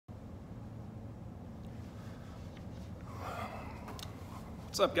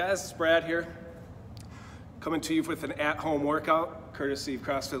What's up, guys? It's Brad here, coming to you with an at-home workout courtesy of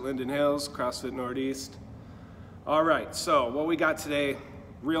CrossFit Linden Hills, CrossFit Northeast. All right, so what we got today,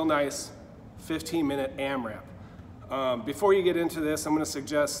 real nice 15-minute AMRAP. Before you get into this, I'm going to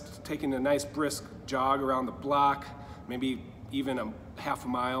suggest taking a nice brisk jog around the block, maybe even a half a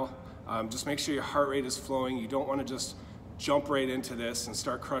mile. Just make sure your heart rate is flowing. You don't want to just jump right into this and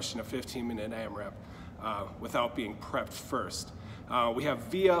start crushing a 15-minute AMRAP without being prepped first. We have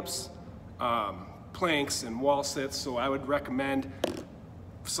V-ups, planks, and wall sits, so I would recommend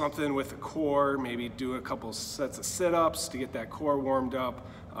something with a core, maybe do a couple sets of sit-ups to get that core warmed up,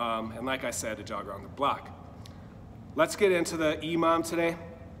 and like I said, to jog around the block. Let's get into the EMOM today.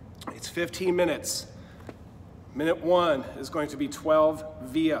 It's 15 minutes. Minute 1 is going to be 12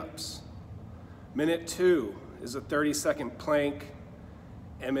 V-ups. Minute 2 is a 30-second plank,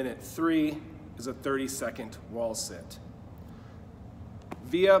 and minute 3 is a 30-second wall sit.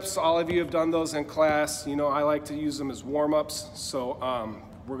 V-ups, all of you have done those in class. You know, I like to use them as warm-ups, so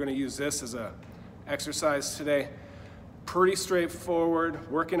we're going to use this as an exercise today. Pretty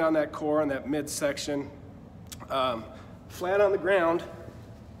straightforward, working on that core, on that midsection. Flat on the ground.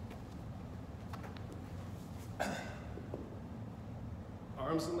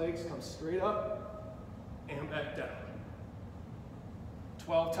 Arms and legs come straight up and back down.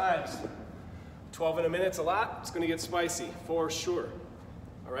 12 times. 12 in a minute's a lot. It's going to get spicy, for sure.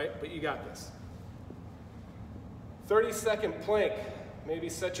 All right, but you got this. 30-second plank. Maybe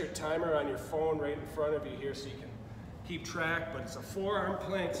set your timer on your phone right in front of you here so you can keep track, but it's a forearm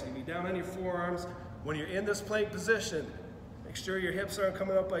plank, so you be down on your forearms. When you're in this plank position, make sure your hips aren't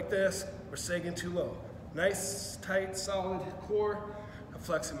coming up like this or sagging too low. Nice, tight, solid core. I'm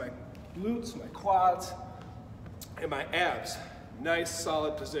flexing my glutes, my quads, and my abs. Nice,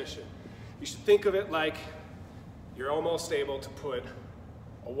 solid position. You should think of it like you're almost able to put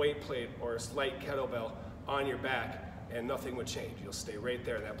a weight plate or a slight kettlebell on your back and nothing would change. You'll stay right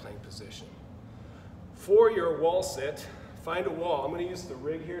there in that plank position. For your wall sit, find a wall. I'm going to use the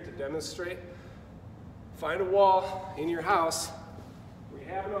rig here to demonstrate. Find a wall in your house where you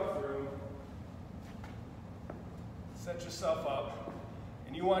have enough room. Set yourself up,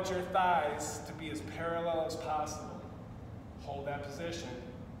 and you want your thighs to be as parallel as possible. Hold that position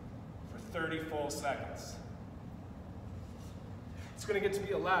for 30 full seconds. It's going to get to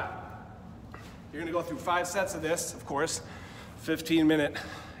be a lot. You're going to go through 5 sets of this, of course, 15-minute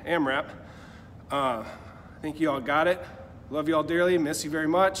AMRAP. I think you all got it. Love you all dearly. Miss you very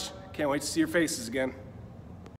much. Can't wait to see your faces again.